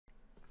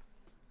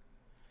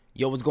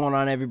Yo, what's going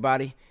on,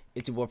 everybody?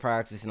 It's your boy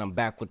Pryoxis, and I'm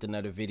back with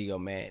another video,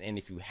 man. And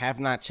if you have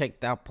not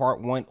checked out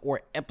part 1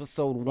 or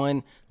episode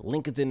 1,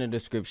 link is in the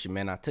description,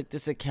 man. I took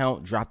this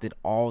account, dropped it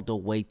all the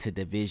way to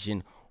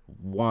Division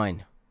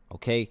 1.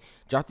 Okay,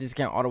 dropped this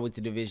account all the way to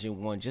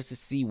Division 1 just to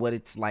see what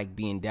it's like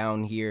being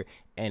down here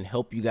and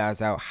help you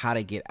guys out how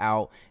to get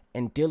out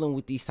and dealing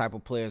with these type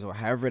of players or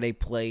however they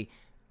play.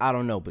 I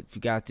don't know, but if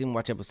you guys didn't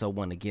watch episode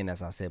 1, again,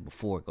 as I said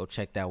before, go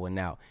check that one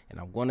out. And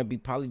I'm going to be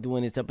probably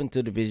doing this up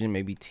until Division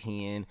maybe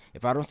 10.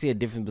 If I don't see a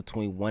difference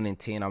between 1 and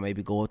 10, I'll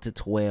maybe go up to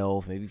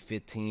 12, maybe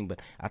 15. But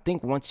I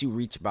think once you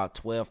reach about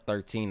 12,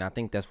 13, I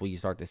think that's where you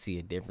start to see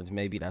a difference.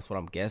 Maybe that's what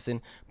I'm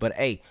guessing. But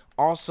hey,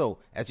 also,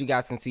 as you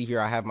guys can see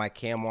here, I have my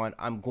cam on.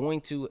 I'm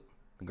going to...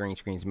 The green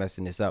screen's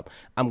messing this up.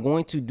 I'm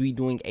going to be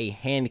doing a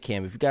hand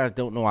cam. If you guys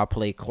don't know, I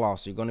play claw,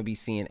 so you're going to be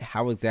seeing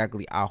how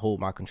exactly I hold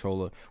my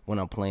controller when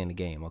I'm playing the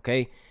game.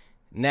 Okay,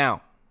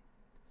 now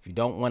if you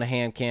don't want a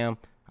hand cam,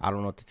 I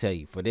don't know what to tell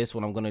you. For this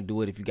one, I'm going to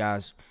do it. If you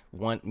guys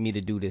want me to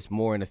do this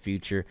more in the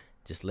future,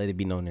 just let it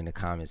be known in the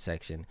comment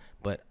section.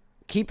 But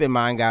keep in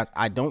mind, guys,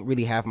 I don't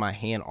really have my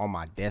hand on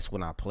my desk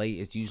when I play.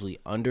 It's usually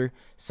under,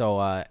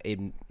 so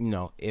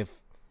if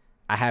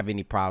I have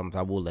any problems,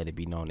 I will let it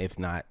be known. If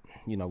not,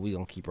 we're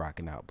gonna keep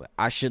rocking out. But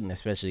I shouldn't,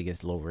 especially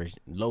against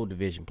low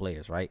division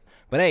players, right?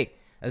 But hey,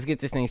 let's get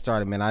this thing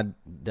started, man. I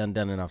done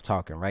enough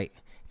talking, right?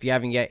 If you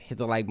haven't yet, hit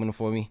the like button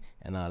for me,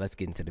 and let's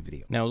get into the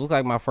video. Now, it looks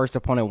like my first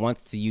opponent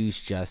wants to use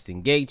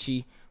Justin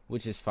Gaethje,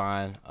 which is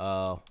fine.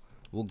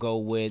 We'll go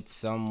with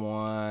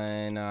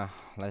someone.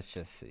 Let's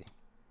just see.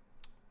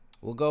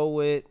 We'll go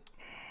with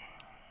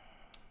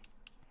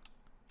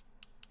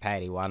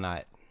Patty. Why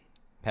not?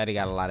 Patty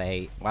got a lot of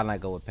hate. Why not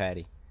go with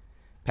Patty?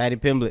 Patty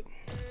Pimblett.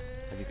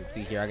 As you can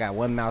see here, I got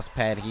one mouse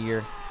pad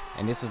here,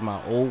 and this is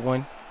my old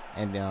one.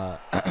 And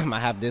I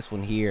have this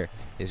one here,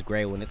 this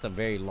gray one. It's a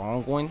very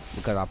long one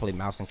because I play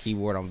mouse and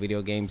keyboard on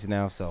video games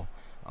now. So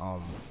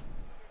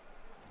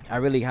I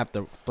really have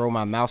to throw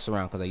my mouse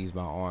around because I use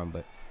my arm.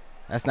 But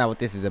that's not what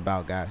this is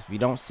about, guys. If you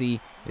don't see,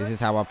 this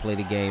is how I play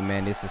the game,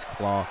 man. This is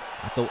claw.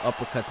 I throw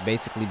uppercuts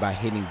basically by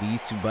hitting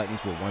these two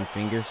buttons with one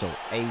finger. So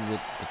A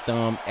with the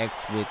thumb,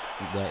 X with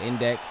the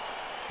index,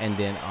 and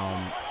then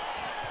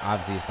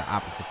obviously it's the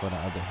opposite for the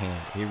other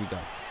hand. Here we go.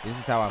 This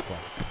is how I play.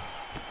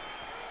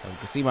 So you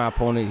can see my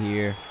opponent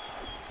here.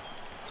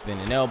 Spin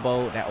an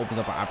elbow. That opens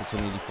up an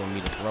opportunity for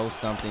me to throw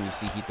something. You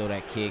see he throw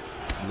that kick.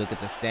 You look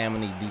at the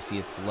stamina. You do see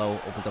it slow.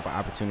 Opens up an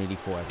opportunity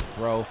for us to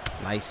throw.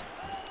 Nice.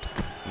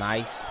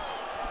 Nice.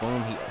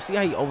 Boom. See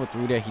how he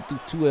overthrew there? He threw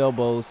 2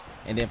 elbows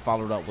and then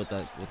followed up with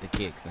the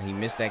kicks. Now he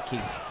missed that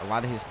kicks. A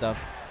lot of his stuff,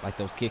 like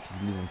those kicks,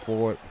 he's moving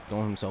forward,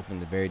 throwing himself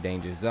in the very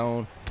dangerous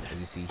zone. As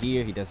you see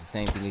here, he does the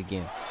same thing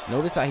again.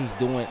 Notice how he's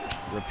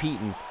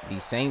repeating the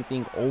same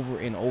thing over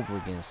and over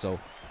again. So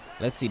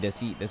let's see, does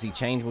he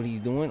change what he's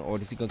doing,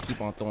 or is he gonna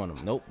keep on throwing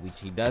them? Nope,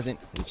 he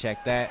doesn't. We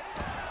check that.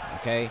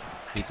 Okay,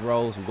 he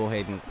throws. We go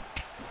ahead and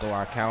throw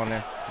our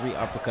counter. 3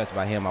 uppercuts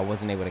by him. I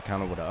wasn't able to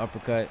counter with an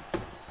uppercut.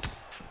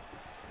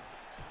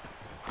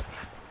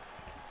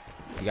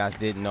 You guys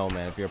didn't know,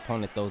 man, if your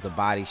opponent throws a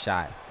body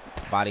shot,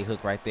 body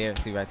hook right there,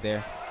 see right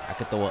there, I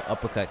could throw an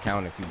uppercut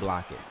counter if you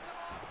block it.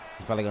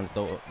 He's probably gonna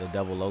throw the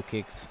double low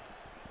kicks.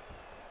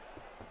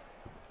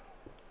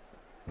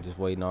 I'm just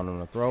waiting on him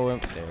to throw him.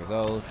 There it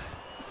goes.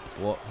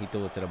 Well, he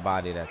threw it to the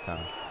body that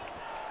time.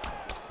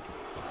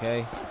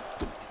 Okay,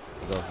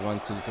 he goes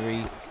 1, 2,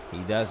 3. He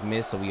does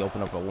miss, so we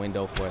open up a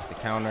window for us to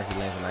counter. He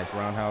lands a nice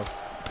roundhouse.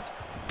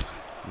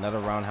 Another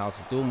roundhouse.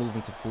 He's still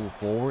moving to full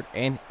forward,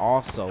 and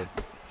also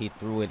he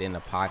threw it in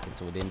the pocket,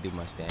 so it didn't do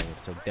much damage.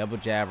 So double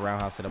jab,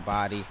 roundhouse to the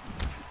body.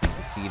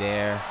 You see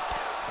there.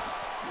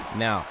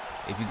 Now,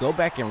 if you go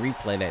back and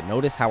replay that,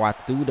 notice how I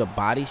threw the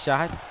body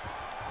shots.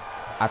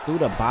 I threw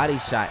the body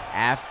shot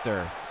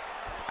after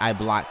I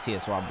blocked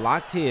his. So I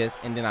blocked his,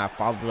 and then I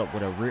followed it up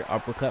with a rear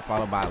uppercut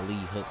followed by a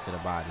lead hook to the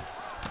body.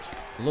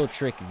 A little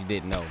trick if you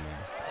didn't know, man.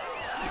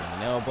 Spin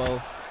an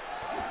elbow,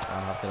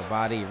 roundhouse to the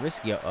body.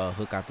 Risky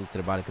hook I threw to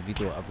the body because if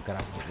he threw an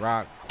uppercut, I would get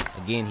rocked.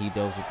 Again, he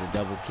does with the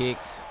double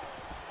kicks.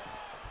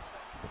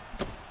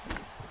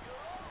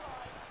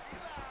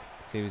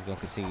 See if he's going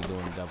to continue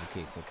doing the double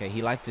kicks. Okay,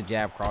 he likes the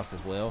jab cross as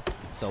well.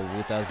 So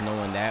with us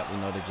knowing that, we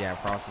know the jab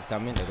cross is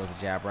coming. There goes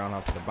the jab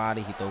roundhouse to the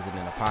body. He throws it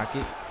in the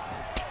pocket.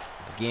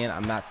 Again,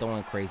 I'm not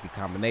throwing crazy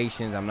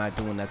combinations. I'm not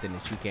doing nothing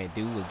that you can't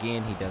do.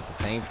 Again, he does the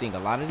same thing. A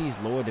lot of these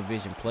lower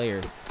division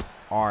players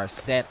are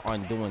set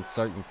on doing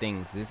certain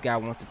things. This guy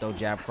wants to throw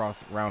jab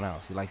cross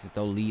roundhouse. He likes to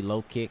throw lead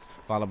low kick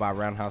followed by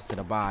roundhouse to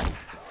the body.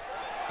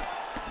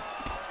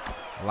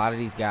 A lot of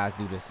these guys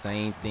do the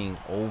same thing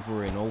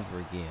over and over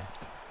again.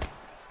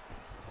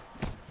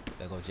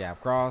 There goes jab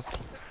cross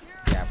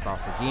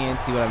again.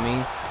 See what I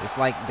mean? It's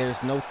like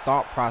there's no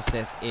thought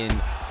process in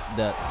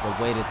the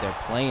way that they're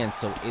playing,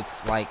 so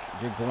it's like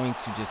you're going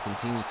to just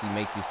continuously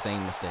make the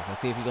same mistake.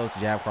 Let's see if he goes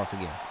to jab cross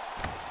again.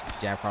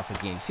 Jab cross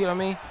again. See what I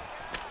mean?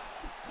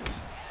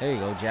 There you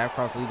go. Jab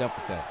cross lead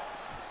uppercut.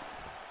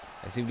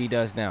 Let's see what he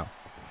does now.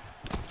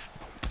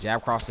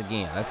 Jab cross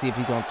again. Let's see if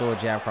he's gonna throw a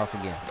jab cross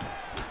again.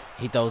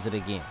 He throws it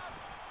again.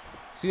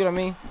 See what I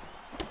mean?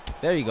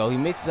 There you go. He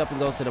mixes up and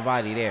goes to the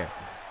body there.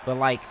 But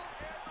like,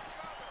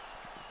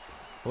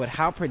 with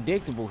how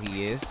predictable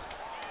he is,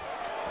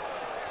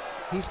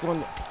 he's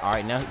going to, all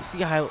right, now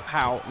see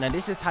how now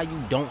this is how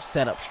you don't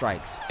set up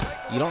strikes.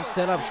 You don't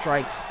set up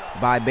strikes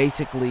by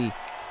basically,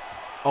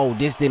 oh,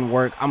 this didn't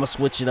work, I'm gonna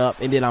switch it up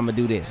and then I'm gonna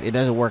do this. It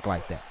doesn't work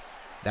like that.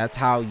 That's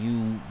how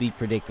you be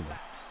predictable,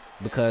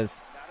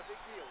 because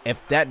if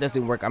that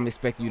doesn't work, I'm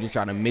expecting you to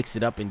try to mix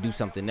it up and do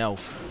something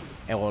else.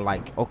 Or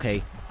like,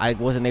 okay, I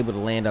wasn't able to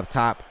land up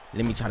top,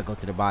 let me try to go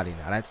to the body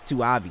now. That's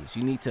too obvious.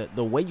 You need to,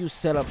 the way you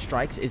set up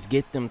strikes is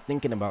get them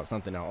thinking about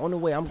something. Now, only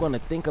way I'm going to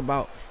think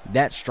about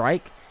that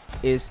strike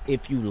is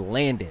if you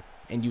land it,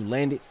 and you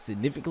land it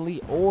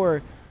significantly,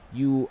 or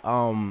you're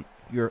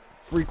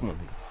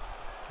frequently.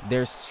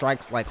 There's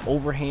strikes like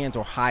overhands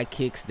or high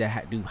kicks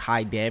that do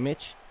high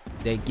damage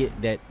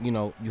that you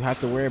know you have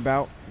to worry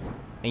about,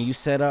 and you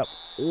set up.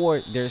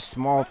 Or there's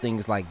small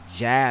things like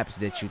jabs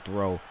that you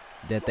throw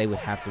that they would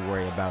have to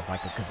worry about. It's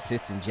like a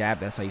consistent jab.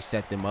 That's how you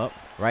set them up,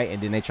 right?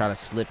 And then they try to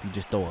slip, you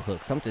just throw a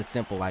hook. Something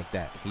simple like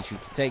that. He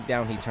shoots a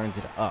takedown, he turns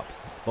it up.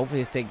 Both of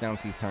his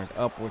takedowns, he's turned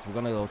upwards. We're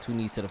gonna go 2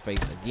 knees to the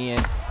face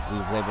again. We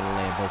was able to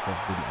land both of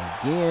them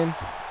again.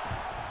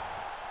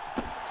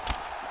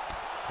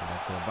 Go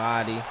back to the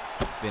body.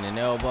 Spinning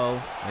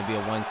elbow. Maybe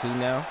a 1-2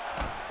 now.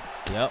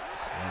 Yep.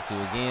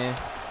 1-2 again.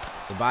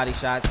 The body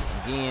shots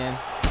again.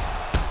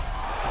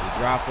 We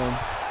drop him.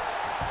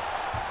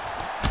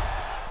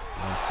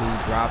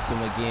 1-2, drops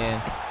him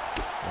again.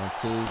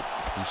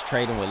 1-2. He's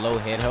trading with low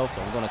head health,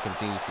 so I'm going to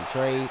continuously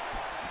trade.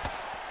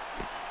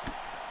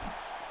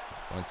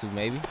 1-2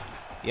 maybe.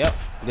 Yep.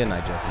 Good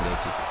night, Justin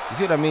Gaethje. You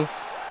see what I mean?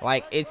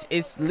 Like,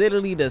 it's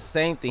literally the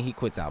same thing. He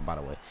quits out, by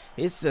the way.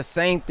 It's the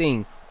same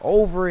thing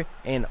over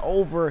and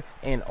over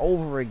and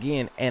over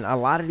again, and a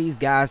lot of these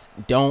guys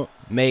don't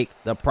make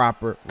the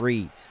proper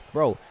reads.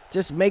 Bro,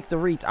 just make the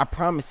reads. I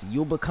promise you,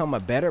 you'll become a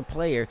better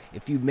player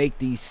if you make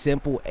these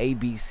simple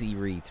ABC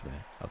reads,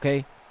 man.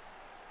 Okay?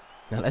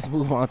 Now let's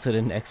move on to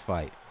the next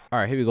fight. All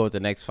right, here we go with the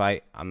next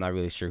fight. I'm not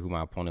really sure who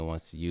my opponent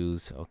wants to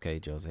use. Okay,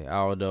 Jose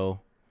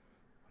Aldo,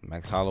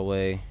 Max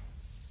Holloway.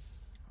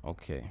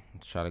 Okay,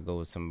 let's try to go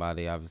with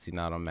somebody obviously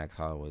not on Max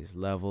Holloway's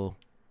level.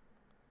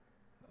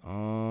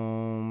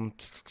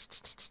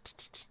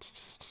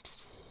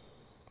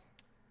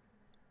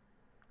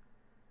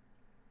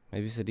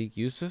 Maybe Sadiq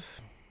Yusuf.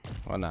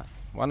 Why not?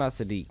 Why not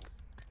Sadiq?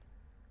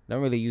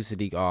 Don't really use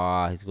Sadiq.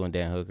 Oh, he's going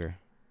Dan Hooker.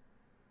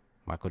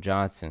 Michael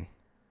Johnson.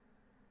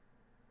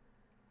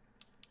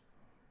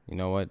 You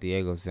know what?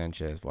 Diego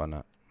Sanchez. Why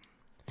not?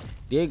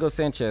 Diego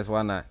Sanchez.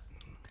 Why not?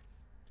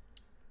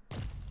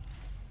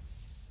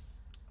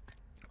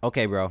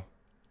 Okay, bro.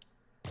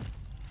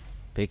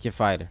 Pick your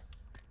fighter.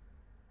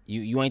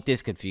 You ain't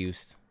this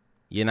confused.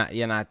 You're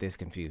not this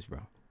confused, bro.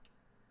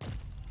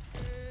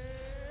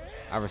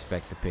 I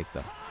respect the pick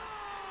though.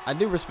 I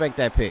do respect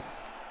that pick.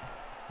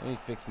 Let me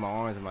fix my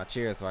arms in my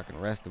chair so I can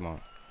rest them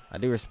on. I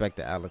do respect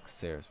the Alex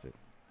Caceres pick.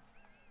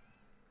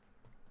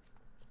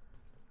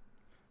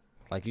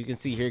 Like you can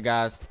see here,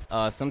 guys,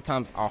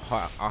 sometimes I'll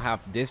have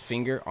this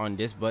finger on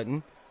this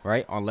button,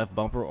 right, on left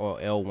bumper, or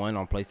L1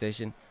 on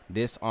PlayStation,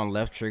 this on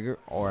left trigger,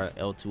 or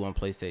L2 on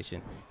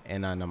PlayStation,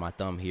 and I know my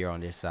thumb here on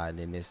this side, and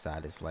then this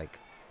side is like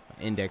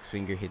my index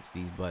finger hits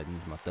these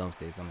buttons, my thumb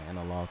stays on the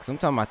analog.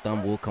 Sometimes my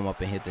thumb will come up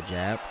and hit the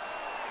jab,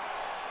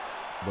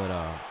 but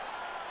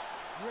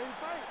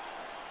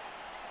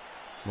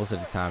most of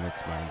the time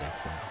it's my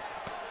index finger.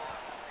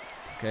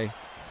 Okay,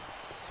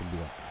 so be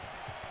up.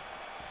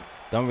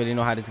 Don't really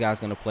know how this guy's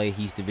gonna play.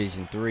 He's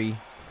Division 3.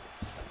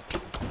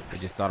 We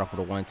just start off with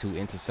a 1-2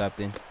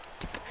 intercepting.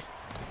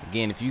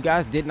 Again, if you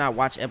guys did not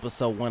watch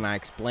episode 1, I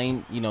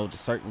explained, you know, the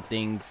certain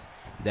things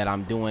that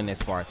I'm doing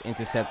as far as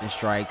intercepting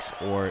strikes,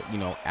 or, you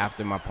know,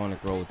 after my opponent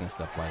throws and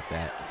stuff like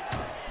that.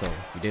 So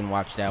if you didn't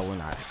watch that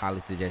one, I highly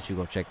suggest you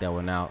go check that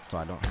one out so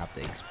I don't have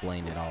to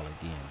explain it all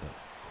again. But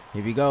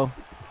here we go.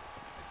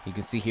 You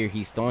can see here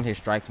he's throwing his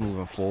strikes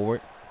moving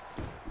forward.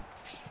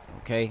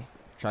 Okay.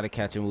 Try to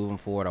catch him moving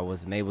forward. I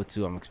wasn't able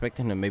to. I'm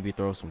expecting him to maybe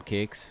throw some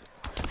kicks.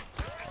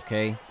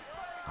 Okay.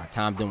 I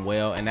timed him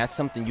well, and that's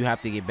something you have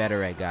to get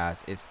better at,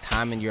 guys. It's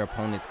timing your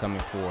opponents coming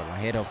forward. My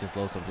head health is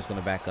low, so I'm just going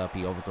to back up.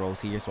 He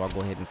overthrows here, so I'll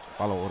go ahead and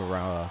follow order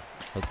around.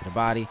 Hook to the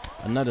body.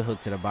 Another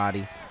hook to the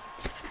body.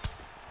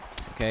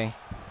 Okay.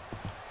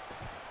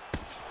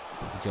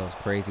 Joe's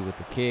crazy with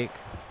the kick.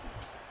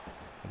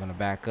 I'm going to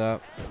back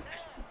up.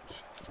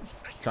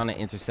 Trying to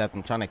intercept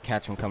him, trying to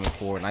catch him coming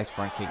forward. Nice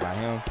front kick by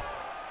him.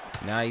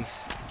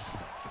 Nice.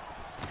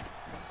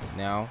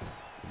 Now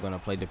we're gonna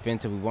play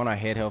defensive. We want our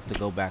head health to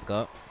go back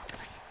up.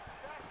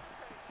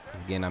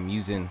 Again, I'm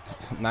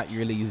not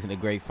really using a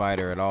great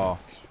fighter at all.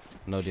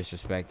 No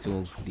disrespect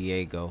to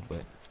Diego,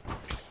 but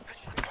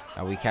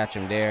now we catch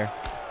him there.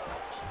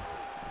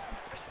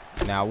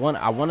 Now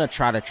I want to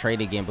try to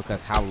trade again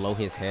because how low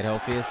his head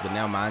health is, but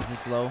now mine's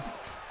is low,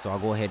 so I'll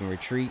go ahead and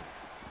retreat.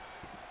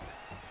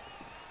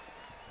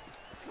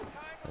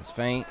 That's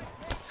feint.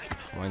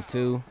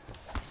 1-2.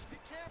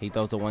 He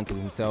throws a 1-2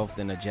 himself,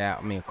 then a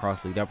jab, a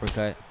cross lead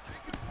uppercut.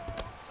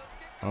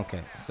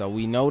 Okay, so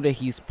we know that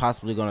he's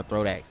possibly going to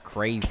throw that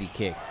crazy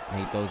kick.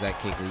 And he throws that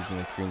kick, leaves him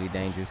extremely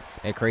dangerous.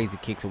 That crazy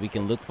kick, so we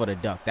can look for the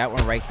duck. That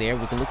one right there,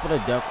 we can look for the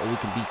duck, or we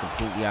can be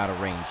completely out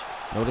of range.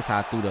 Notice how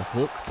I threw the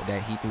hook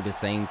that he threw the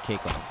same kick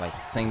on. It's like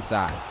same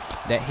side.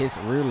 That his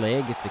rear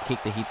leg is the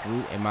kick that he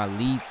threw, and my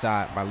lead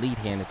side, my lead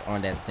hand is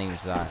on that same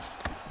side.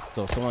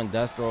 So if someone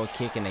does throw a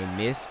kick and they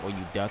miss, or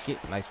you duck it,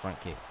 nice front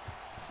kick.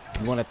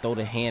 You want to throw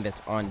the hand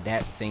that's on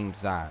that same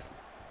side.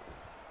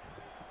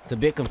 It's a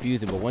bit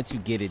confusing, but once you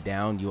get it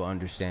down, you'll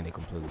understand it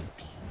completely.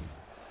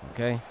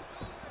 Okay.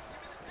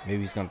 Maybe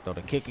he's gonna throw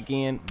the kick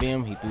again.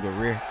 Bam, he threw the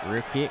rear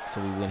kick,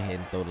 so we went ahead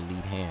and throw the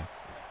lead hand.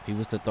 If he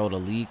was to throw the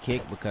lead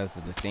kick because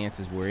of the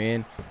stances we're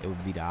in, it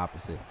would be the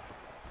opposite.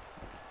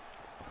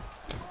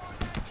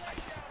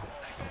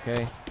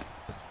 Okay.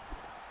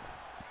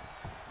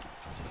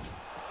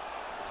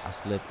 I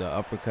slipped the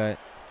uppercut.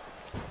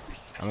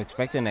 I'm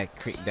expecting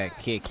that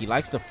kick. He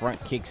likes the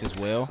front kicks as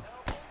well.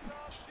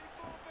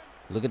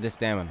 Look at the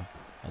stamina.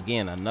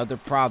 Again, another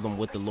problem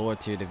with the lower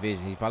tier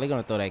division. He's probably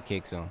going to throw that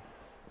kick soon.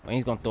 And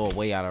he's going to throw it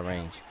way out of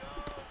range.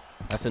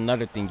 That's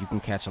another thing. You can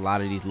catch a lot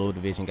of these low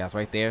division guys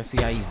right there.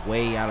 See how he's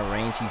way out of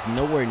range? He's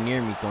nowhere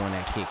near me throwing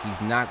that kick.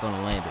 He's not going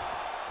to land it.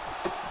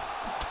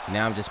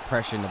 Now I'm just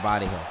pressuring the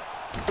body health.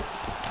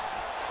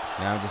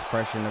 Now I'm just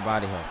pressuring the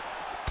body health.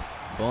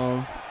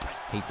 Boom.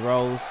 He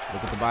throws.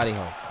 Look at the body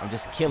health. I'm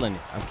just killing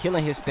it. I'm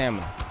killing his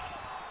stamina.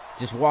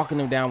 Just walking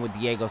him down with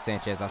Diego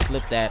Sanchez. I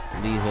slipped that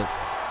lead hook.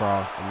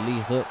 Cross,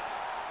 lead hook,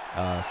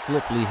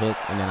 slip lead hook,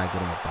 and then I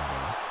get him up out of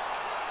there.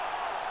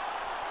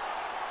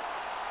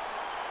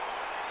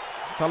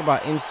 It's all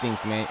about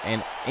instincts, man,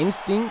 and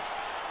instincts,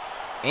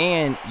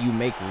 and you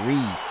make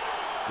reads.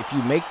 If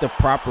you make the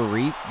proper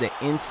reads, the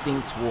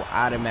instincts will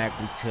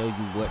automatically tell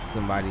you what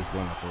somebody's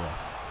going to throw.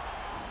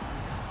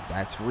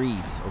 That's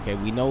reads. Okay,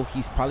 we know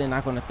he's probably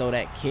not going to throw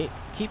that kick.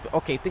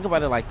 Okay, think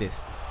about it like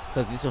this,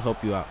 because this will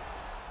help you out.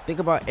 Think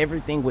about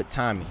everything with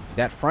timing.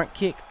 That front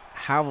kick.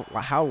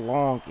 How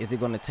long is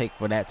it going to take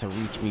for that to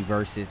reach me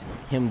versus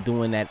him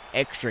doing that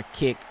extra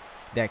kick,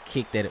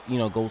 that you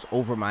know goes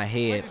over my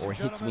head or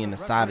hits me in the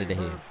side of the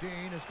head?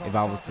 If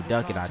I was to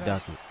duck it, I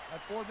duck it.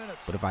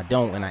 But if I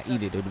don't and I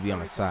eat it, it'll be on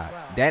the side.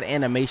 That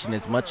animation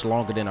is much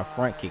longer than a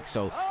front kick.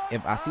 So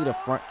if I see the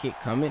front kick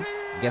coming,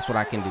 guess what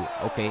I can do?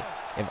 Okay,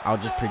 if I'll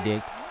just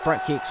predict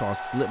front kick, so I'll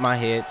slip my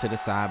head to the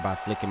side by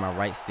flicking my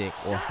right stick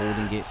or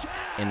holding it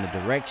in the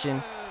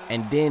direction,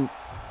 and then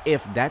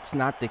if that's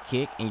not the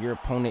kick and your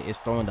opponent is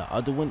throwing the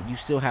other one, you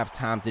still have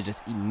time to just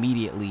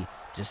immediately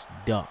just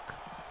duck,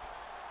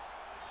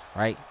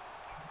 right?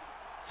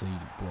 So you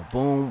go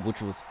boom,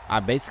 which was,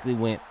 I basically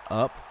went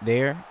up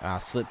there. I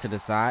slipped to the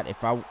side.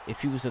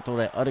 If he was to throw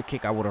that other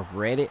kick, I would have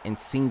read it and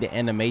seen the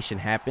animation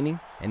happening,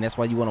 and that's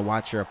why you want to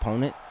watch your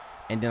opponent.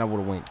 And then I would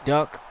have went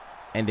duck,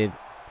 and then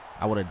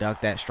I would have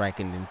ducked that strike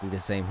and then threw the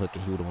same hook,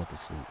 and he would have went to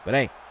sleep. But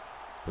hey,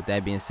 with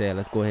that being said,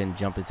 let's go ahead and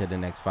jump into the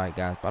next fight,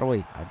 guys. By the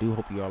way, I do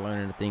hope you are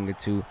learning a thing or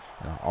two,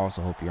 and I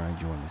also hope you're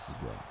enjoying this as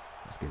well.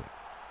 Let's get it.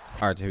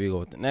 All right, so here we go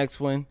with the next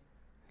one.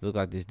 It looks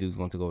like this dude's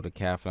going to go with the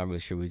calf. I'm not really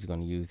sure what he's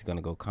going to use. He's going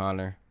to go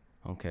Conor.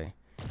 Okay.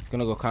 He's going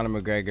to go Conor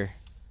McGregor.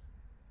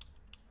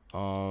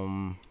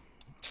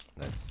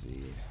 Let's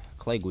see.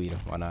 Clay Guida.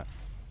 Why not?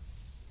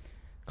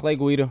 Clay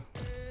Guida.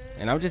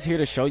 And I'm just here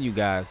to show you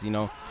guys, you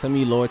know, some of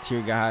you lower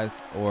tier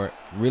guys, or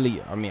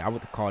really, I mean, I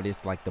would call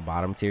this like the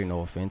bottom tier, no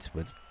offense,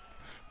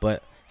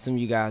 but some of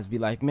you guys be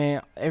like,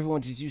 man,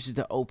 everyone just uses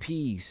the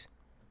OPs.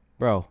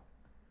 Bro,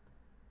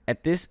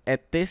 at this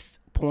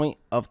point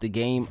of the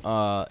game,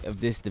 of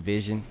this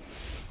division,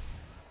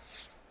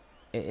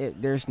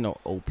 there's no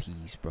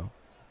OPs, bro.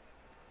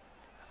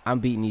 I'm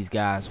beating these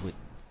guys with,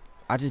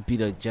 I just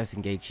beat a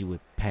Justin Gaethje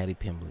with Paddy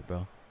Pimblett,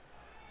 bro.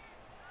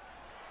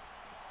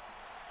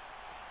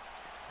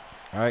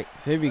 All right,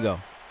 so here we go.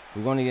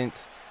 We're going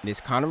against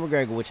this Conor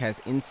McGregor, which has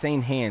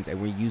insane hands,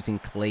 and we're using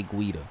Clay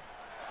Guida.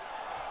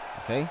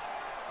 Okay,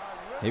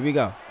 here we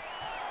go.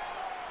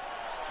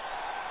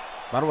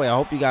 By the way, I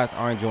hope you guys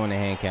are enjoying the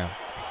hand count.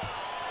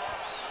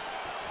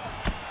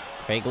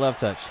 Fake glove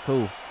touch,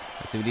 cool.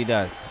 Let's see what he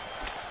does.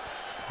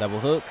 Double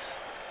hooks.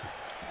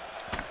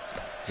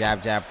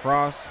 Jab, jab,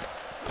 cross.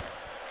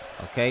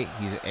 Okay,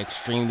 he's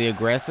extremely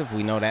aggressive.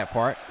 We know that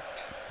part.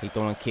 He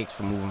throwing kicks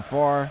from moving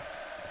far.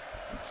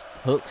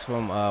 Hooks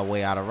from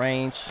way out of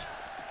range.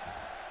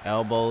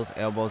 Elbows,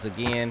 elbows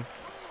again.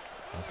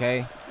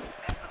 Okay.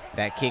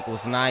 That kick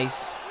was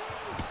nice.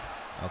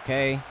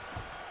 Okay.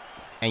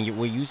 And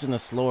we're using a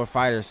slower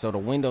fighter, so the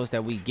windows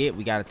that we get,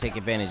 we got to take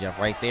advantage of.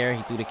 Right there,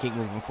 he threw the kick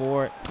moving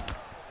forward.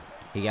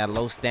 He got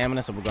low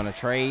stamina, so we're going to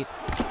trade.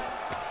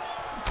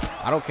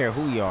 I don't care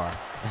who you are.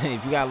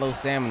 If you got low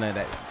stamina,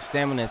 that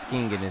stamina is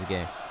king in this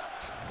game.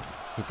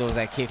 He throws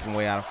that kick from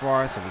way out of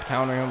far, so we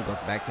counter him, go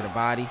back to the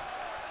body.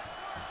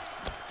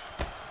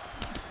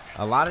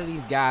 A lot of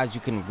these guys,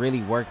 you can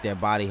really work their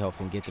body health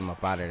and get them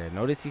up out of there.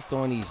 Notice he's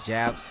throwing these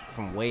jabs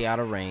from way out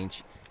of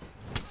range.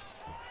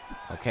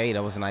 Okay,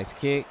 that was a nice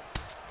kick.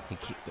 He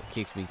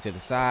kicks me to the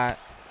side.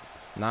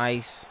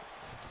 Nice.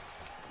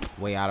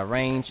 Way out of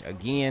range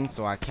again,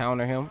 so I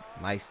counter him.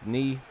 Nice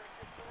knee.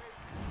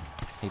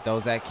 He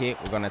throws that kick.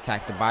 We're going to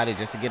attack the body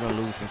just to get him to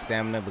lose some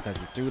stamina because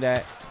he threw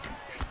that.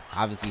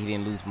 Obviously, he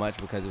didn't lose much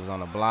because it was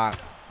on a block.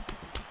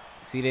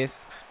 See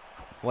this?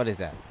 What is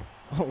that?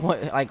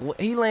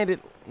 He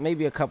landed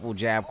maybe a couple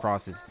jab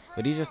crosses,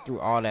 but he just threw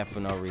all that for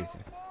no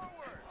reason.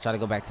 Try to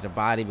go back to the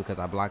body because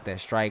I blocked that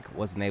strike.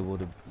 Wasn't able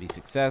to be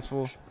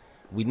successful.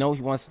 We know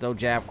he wants to throw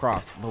jab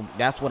cross, but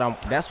that's what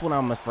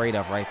I'm afraid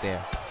of right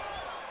there.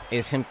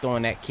 Is him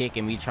throwing that kick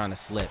and me trying to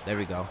slip. There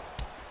we go.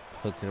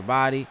 Hook to the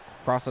body.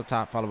 Cross up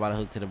top, followed by the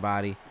hook to the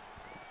body.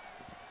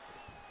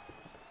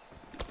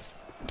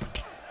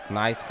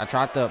 Nice. I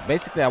tried to,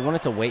 basically I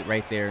wanted to wait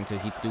right there until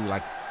he threw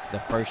like the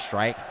first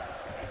strike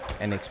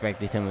and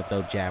expected him to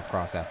throw jab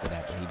cross after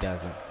that, but he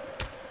doesn't.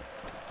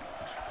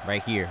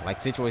 Right here,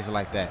 like situations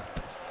like that.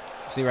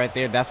 See right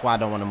there, that's why I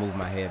don't want to move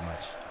my head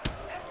much.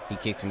 He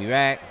kicks me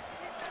back.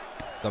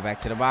 Go back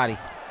to the body.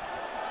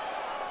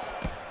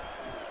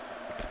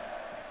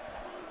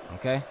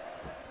 Okay.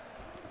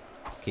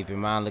 Keep in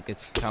mind, look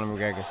at Conor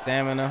McGregor's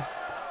stamina.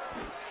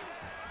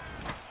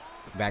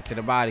 Back to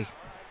the body.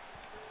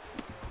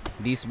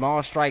 These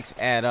small strikes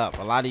add up.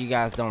 A lot of you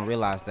guys don't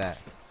realize that.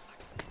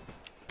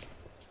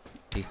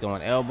 He's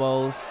throwing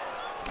elbows.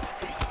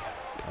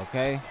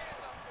 Okay.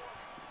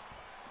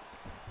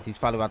 He's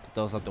probably about to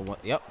throw something.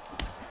 Yep.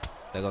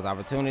 There goes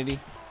opportunity.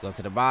 Go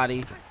to the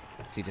body.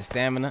 See the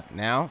stamina.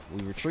 Now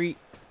we retreat.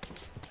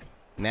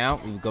 Now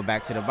we go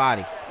back to the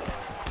body.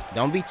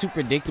 Don't be too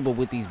predictable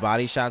with these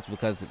body shots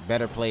because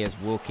better players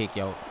will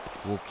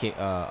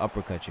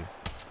uppercut you.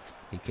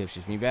 He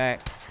pushes me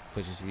back.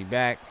 Pushes me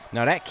back.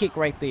 Now that kick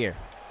right there,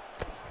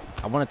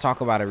 I want to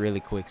talk about it really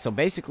quick. So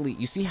basically,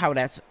 you see how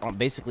that's on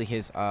basically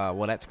his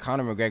that's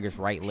Conor McGregor's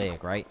right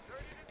leg, right?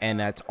 And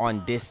that's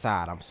on this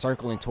side. I'm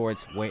circling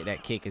towards where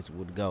that kick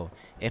would go.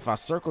 If I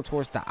circle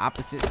towards the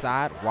opposite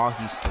side while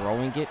he's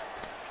throwing it,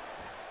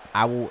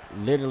 I will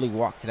literally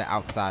walk to the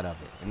outside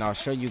of it. And I'll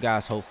show you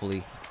guys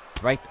hopefully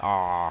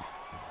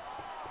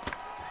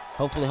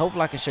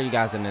hopefully I can show you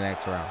guys in the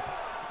next round.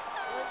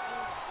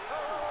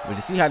 But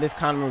to see how this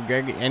Conor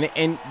McGregor,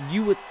 and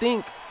you would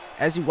think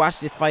as you watch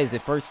this fight, as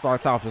it first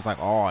starts off, it's like,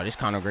 oh, this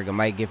Conor McGregor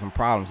might give him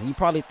problems. And you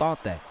probably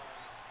thought that.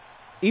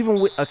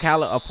 Even with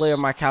a player of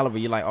my caliber,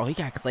 you're like, oh, he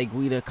got Clay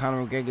Guida,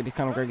 Conor McGregor. This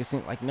Conor McGregor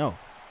seems like, no.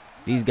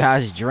 These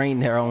guys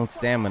drain their own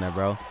stamina,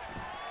 bro.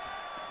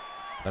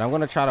 But I'm going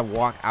to try to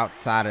walk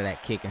outside of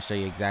that kick and show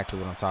you exactly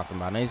what I'm talking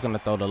about. Now he's going to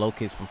throw the low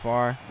kicks from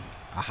far.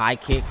 A high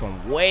kick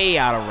from way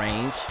out of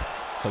range.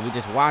 So we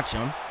just watch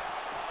him.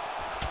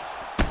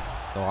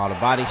 Throw all the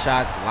body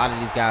shots. A lot of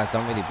these guys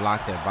don't really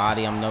block their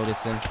body, I'm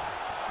noticing.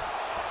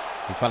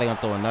 He's probably going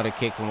to throw another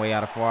kick from way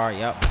out of far.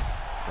 Yep.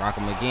 Rock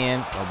him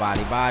again. Go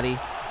body, body.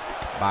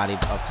 Body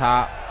up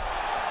top.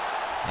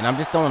 And I'm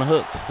just throwing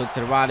hooks. Hook to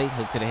the body,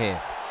 hook to the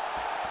head.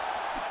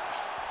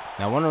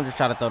 Now I want him to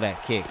try to throw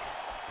that kick.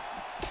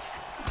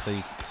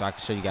 So I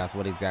can show you guys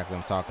what exactly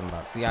I'm talking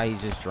about. See how he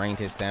just drained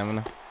his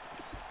stamina?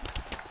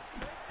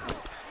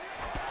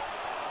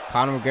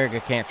 Conor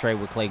McGregor can't trade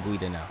with Clay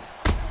Guida now.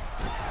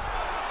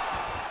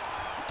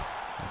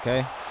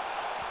 Okay.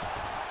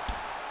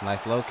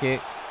 Nice low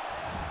kick.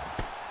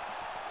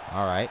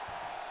 All right.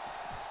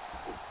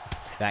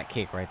 That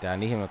kick right there. I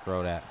need him to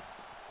throw that.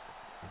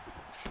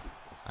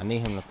 I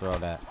need him to throw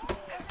that.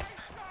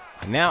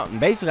 Now,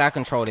 basically, I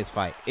control this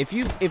fight. If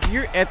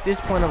you're at this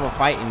point of a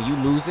fight and you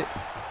lose it,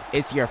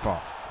 it's your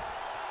fault.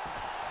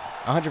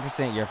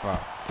 100% your fault.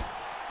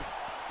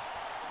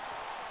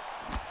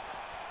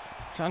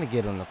 I'm trying to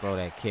get him to throw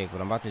that kick, but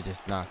I'm about to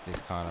just knock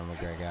this Conor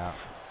McGregor out.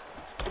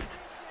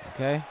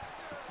 Okay.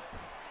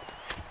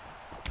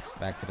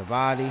 Back to the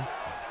body.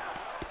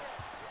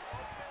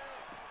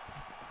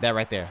 That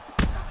right there.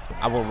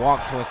 I will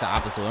walk towards the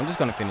opposite way. I'm just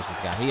going to finish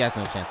this guy. He has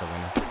no chance of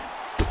winning.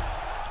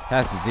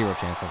 Has zero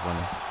chance of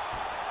winning.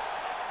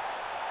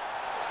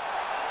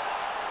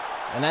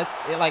 And that's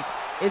it. Like,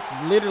 it's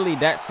literally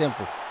that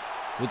simple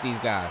with these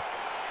guys.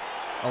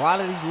 A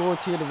lot of these lower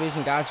tier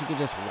division guys, you can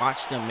just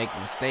watch them make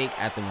mistake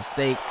after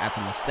mistake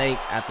after mistake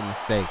after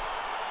mistake.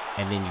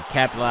 And then you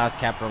capitalize,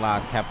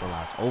 capitalize,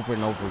 capitalize over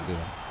and over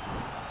again.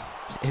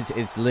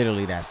 It's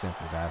literally that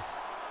simple, guys.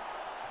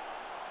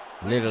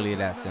 Literally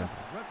that simple.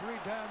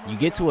 You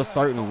get to a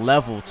certain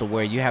level to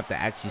where you have to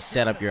actually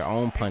set up your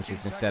own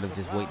punches instead of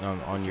just waiting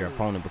on your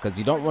opponent, because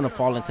you don't want to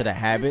fall into the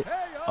habit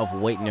of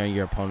waiting on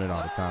your opponent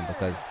all the time,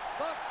 because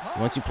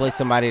once you play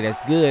somebody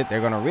that's good, they're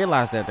going to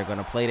realize that they're going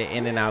to play the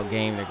in and out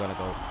game. They're going to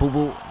go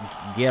boo-boo,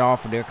 get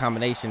off of their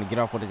combination, get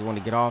off what they want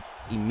to get off,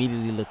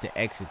 immediately look to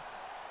exit.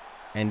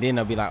 And then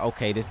they'll be like,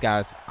 okay, this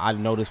guy's, I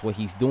noticed what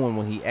he's doing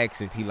when he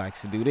exits. He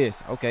likes to do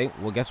this. Okay,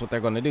 well, guess what they're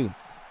going to do?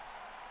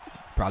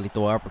 Probably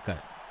throw an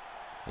uppercut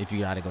if you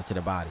got to go to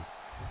the body.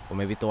 Or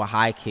maybe throw a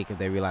high kick if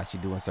they realize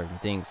you're doing certain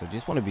things. So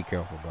just want to be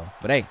careful, bro.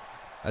 But, hey,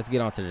 let's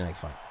get on to the next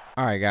fight.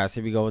 All right, guys,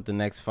 here we go with the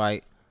next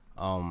fight.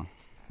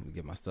 Let me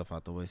get my stuff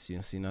out the way so you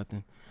don't see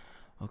nothing.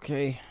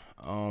 Okay.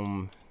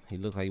 He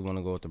looks like he want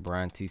to go with the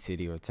Brian T.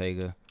 City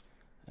Ortega.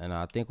 And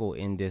I think we'll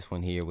end this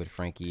one here with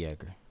Frankie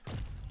Edgar.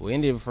 We'll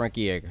end it with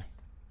Frankie Edgar.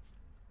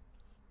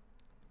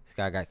 This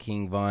guy got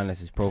King Von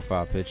as his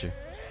profile picture.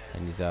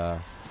 And he's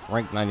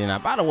ranked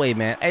 99. By the way,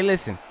 man, hey,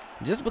 listen.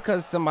 Just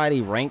because somebody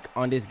rank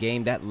on this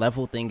game, that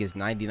level thing is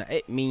 99,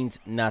 it means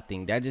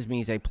nothing. That just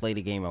means they play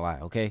the game a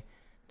lot, okay?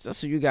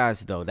 Just so you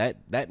guys know,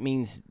 that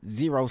means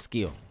 0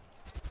 skill.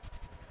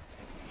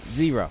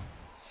 0.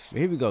 But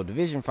here we go.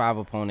 Division 5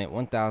 opponent,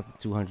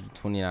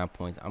 1,229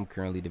 points. I'm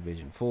currently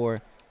Division 4.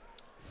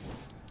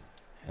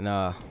 And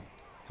I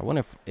wonder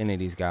if any of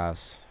these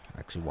guys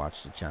actually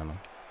watch the channel.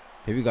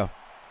 Here we go.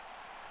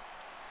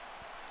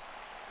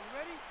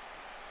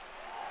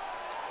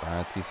 All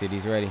right,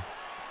 T-City's ready.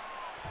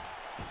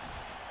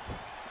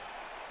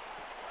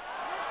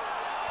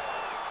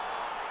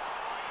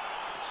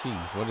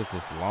 Jeez, what is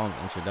this long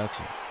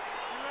introduction?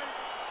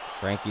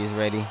 Frankie is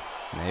ready.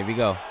 And there we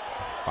go.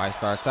 Fight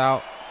starts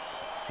out.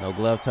 No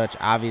glove touch,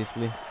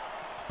 obviously.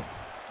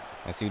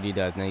 Let's see what he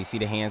does. Now you see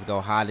the hands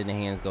go high and the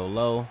hands go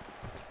low.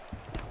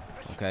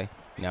 Okay.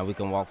 Now we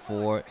can walk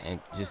forward and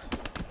just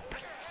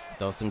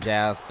throw some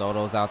jabs, throw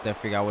those out there,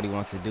 figure out what he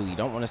wants to do. You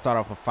don't want to start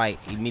off a fight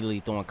immediately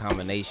throwing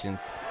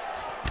combinations.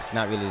 It's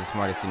not really the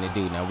smartest thing to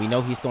do. Now we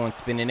know he's throwing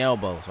spinning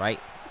elbows, right?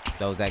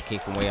 Throws that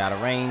kick from way out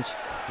of range.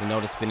 We know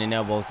the spinning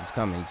elbows is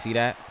coming. You see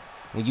that?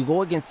 When you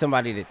go against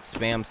somebody that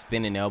spams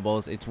spinning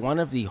elbows, it's one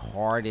of the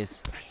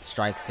hardest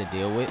strikes to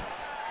deal with.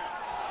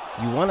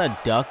 You want to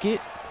duck it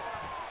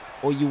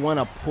or you want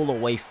to pull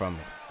away from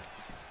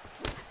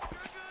it.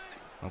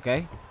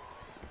 Okay?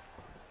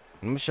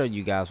 Let me show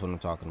you guys what I'm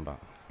talking about.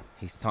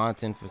 He's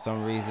taunting for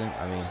some reason.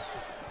 I mean,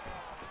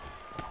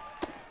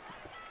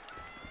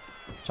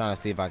 trying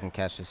to see if I can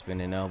catch the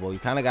spinning elbow. You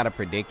kind of got to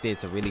predict it.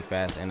 It's a really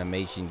fast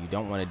animation. You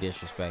don't want to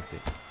disrespect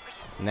it.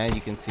 Now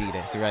you can see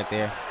that. See right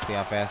there? See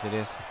how fast it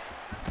is?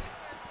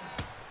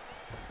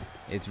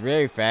 It's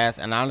very fast.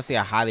 And honestly,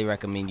 I highly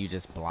recommend you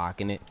just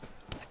blocking it.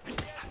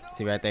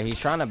 See right there? He's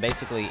trying to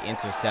basically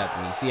intercept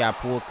me. See, I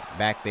pulled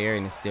back there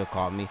and it still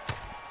caught me.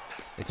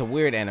 It's a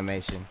weird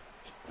animation,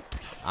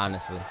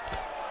 honestly.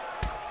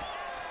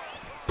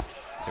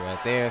 See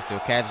right there? Still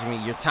catching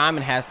me. Your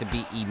timing has to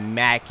be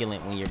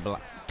immaculate when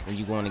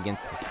you're going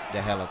against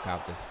the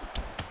helicopters.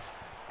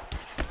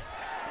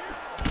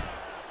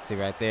 See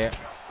right there?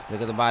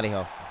 Look at the body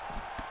health.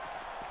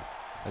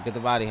 Look at the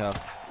body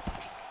health.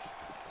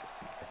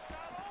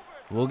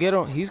 We'll get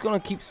him. He's going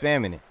to keep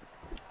spamming it.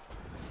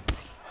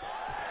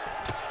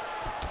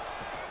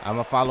 I'm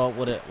going to follow up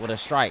with a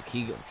strike.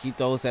 He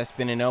throws that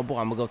spinning elbow.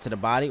 I'm going to go to the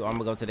body or I'm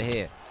going to go to the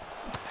head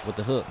with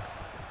the hook.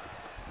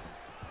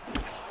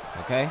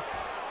 Okay?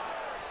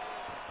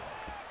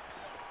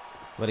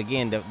 But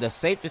again, the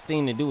safest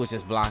thing to do is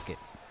just block it.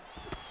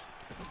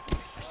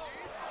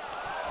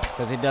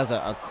 Because it does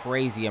a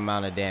crazy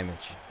amount of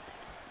damage.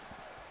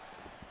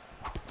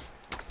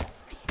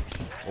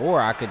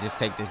 Or I could just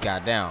take this guy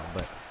down,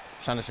 but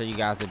I'm trying to show you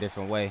guys a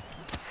different way.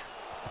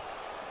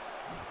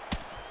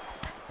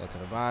 Go to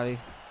the body.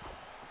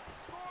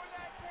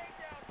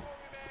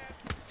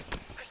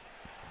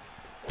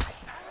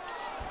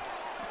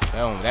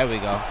 Boom, there we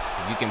go.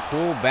 If you can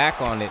pull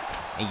back on it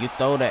and you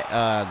throw the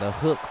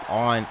hook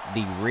on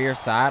the rear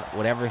side,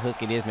 whatever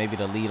hook it is, maybe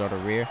the lead or the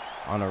rear,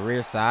 on the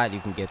rear side,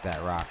 you can get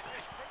that rock.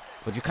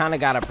 But you kind of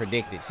got to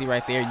predict it. See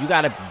right there? You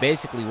got to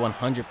basically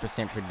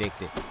 100%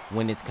 predict it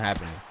when it's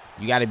happening.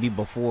 You got to be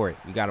before it.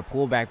 You got to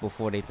pull back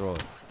before they throw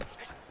it.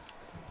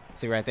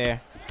 See right there?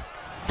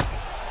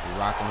 You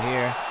rock him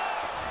here.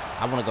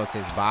 I want to go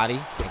to his body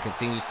and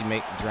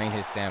continuously drain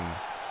his stamina.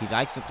 He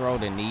likes to throw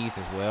the knees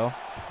as well.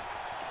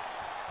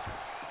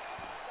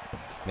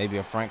 Maybe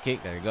a front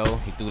kick. There you go.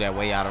 He threw that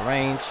way out of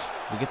range.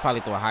 We could probably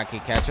throw a high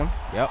kick, catch him.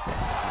 Yep.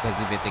 Because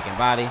he's been thinking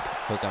body.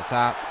 Hook up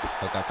top.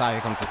 Hook up top.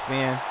 Here comes the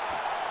spin.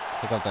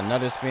 Here comes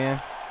another spin.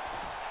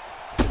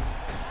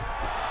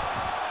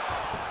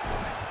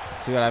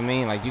 See what I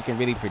mean? Like, you can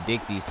really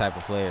predict these type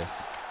of players.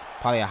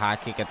 Probably a high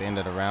kick at the end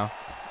of the round.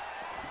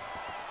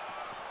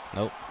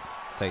 Nope.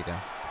 Takedown.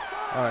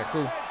 All right,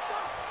 cool.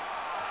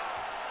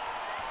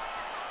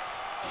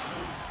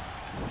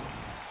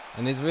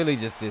 And it's really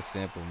just this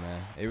simple,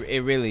 man.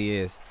 It really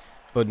is.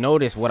 But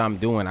notice what I'm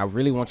doing. I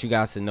really want you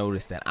guys to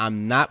notice that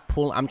I'm not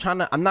pulling.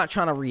 I'm not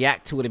trying to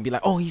react to it and be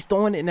like, oh, he's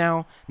throwing it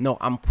now. No,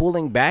 I'm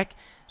pulling back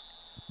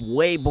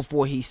way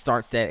before he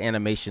starts that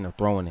animation of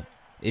throwing it.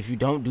 If you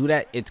don't do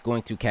that, it's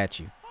going to catch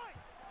you.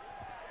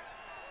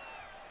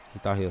 He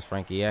thought he was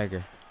Frankie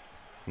Yeager.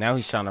 Now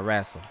he's trying to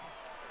wrestle.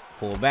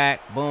 Pull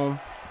back, boom.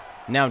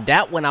 Now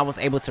that one I was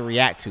able to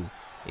react to.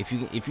 If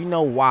you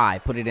know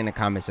why, put it in the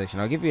comment section.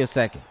 I'll give you a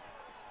second.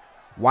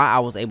 Why I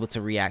was able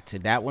to react to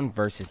that one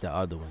versus the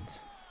other ones.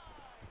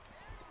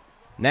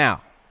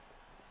 Now,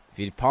 if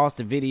you pause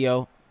the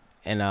video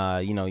and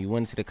you know, you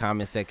went into the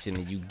comment section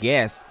and you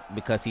guessed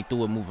because he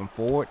threw it moving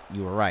forward,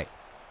 you were right.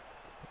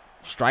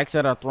 Strikes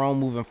that are thrown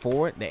moving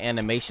forward, the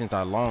animations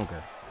are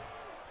longer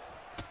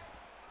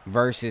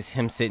versus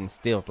him sitting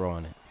still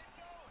throwing it.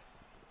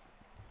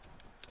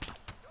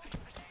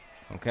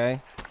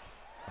 Okay.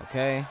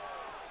 Okay.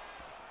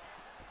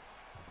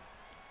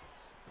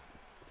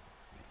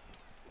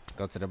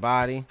 Go to the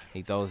body.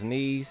 He throws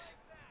knees.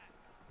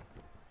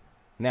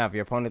 Now, if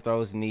your opponent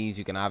throws knees,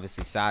 you can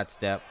obviously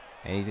sidestep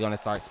And he's gonna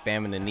start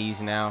spamming the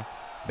knees now.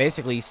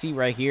 Basically, you see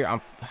right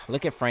here,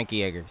 look at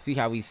Frankie Edgar. See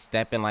how he's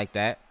stepping like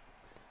that?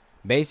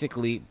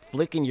 Basically,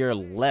 flicking your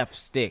left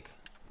stick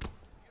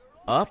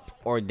up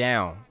or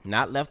down,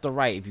 not left or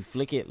right. If you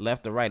flick it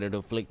left or right,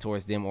 it'll flick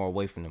towards them or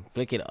away from them.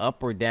 Flick it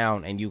up or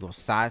down, and you go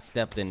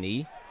sidestep the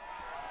knee.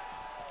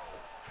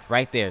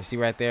 Right there, see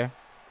right there?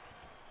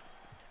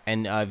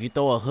 And if you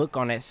throw a hook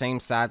on that same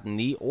side of the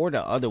knee or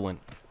the other one,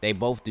 they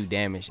both do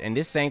damage. And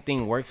this same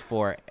thing works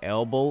for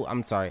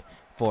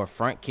for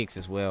front kicks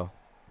as well.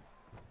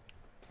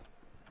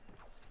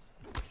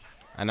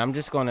 And I'm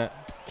just gonna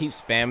keep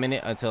spamming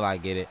it until I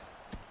get it,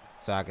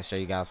 so I can show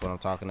you guys what I'm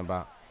talking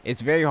about.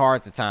 It's very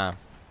hard to time.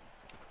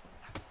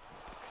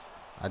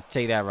 I'll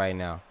tell you that right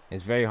now.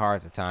 It's very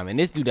hard to time. And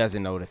this dude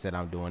doesn't notice that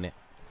I'm doing it.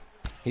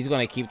 He's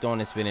gonna keep throwing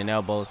the spinning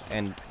elbows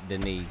and the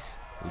knees.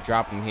 We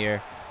drop him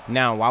here.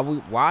 Now,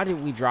 why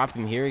did we drop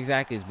him here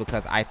exactly is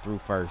because I threw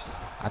first.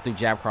 I threw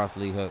jab cross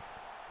lead hook.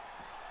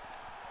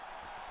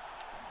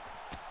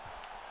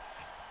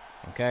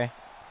 Okay.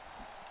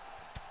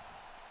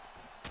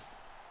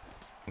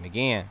 And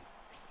again,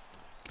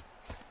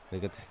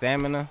 look at the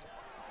stamina.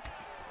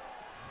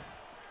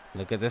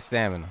 Look at the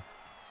stamina.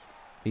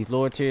 These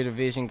lower tier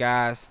division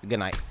guys, good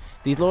night.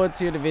 These lower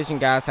tier division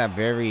guys have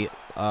very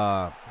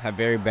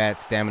bad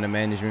stamina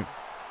management.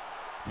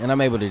 And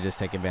I'm able to just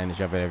take advantage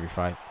of it every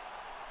fight.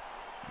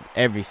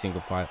 Every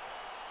single fight.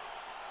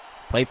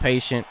 Play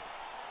patient.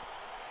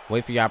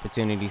 Wait for your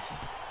opportunities.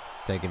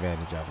 Take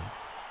advantage of them.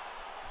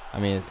 I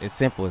mean, it's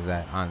simple as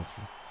that,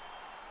 honestly.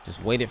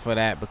 Just waited for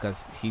that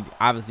because he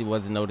obviously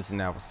wasn't noticing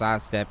that I was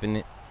sidestepping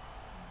it.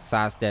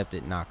 Sidestepped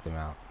it, knocked him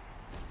out.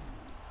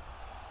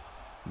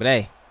 But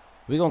hey,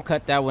 we're gonna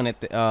cut that one at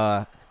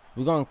the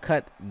we're gonna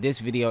cut this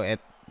video at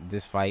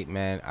this fight,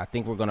 man. I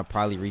think we're gonna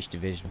probably reach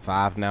Division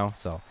 5 now.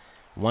 So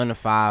 1 to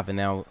 5, and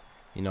now,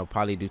 you know,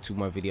 probably do 2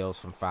 more videos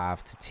from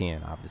 5 to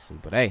 10, obviously.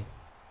 But hey,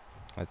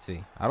 let's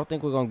see. I don't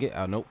think we're gonna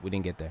get nope, we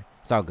didn't get there.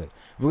 It's all good.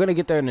 We're gonna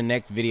get there in the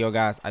next video,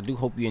 guys. I do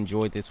hope you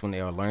enjoyed this one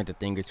or learned a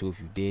thing or two. If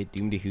you did,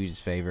 do me the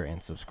hugest favor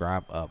and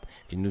subscribe up.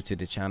 If you're new to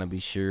the channel, be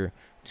sure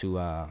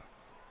to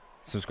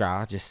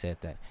subscribe. I just said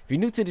that. If you're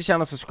new to the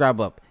channel, subscribe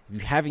up.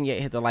 If you haven't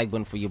yet, hit the like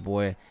button for your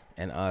boy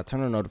and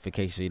turn on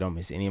notifications so you don't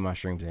miss any of my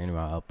streams or any of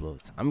my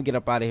uploads. I'm gonna get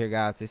up out of here,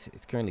 guys.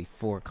 It's currently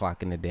 4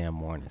 o'clock in the damn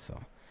morning, so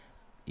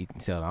you can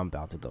tell I'm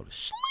about to go to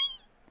sleep.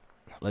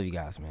 Love you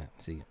guys, man.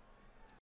 See you.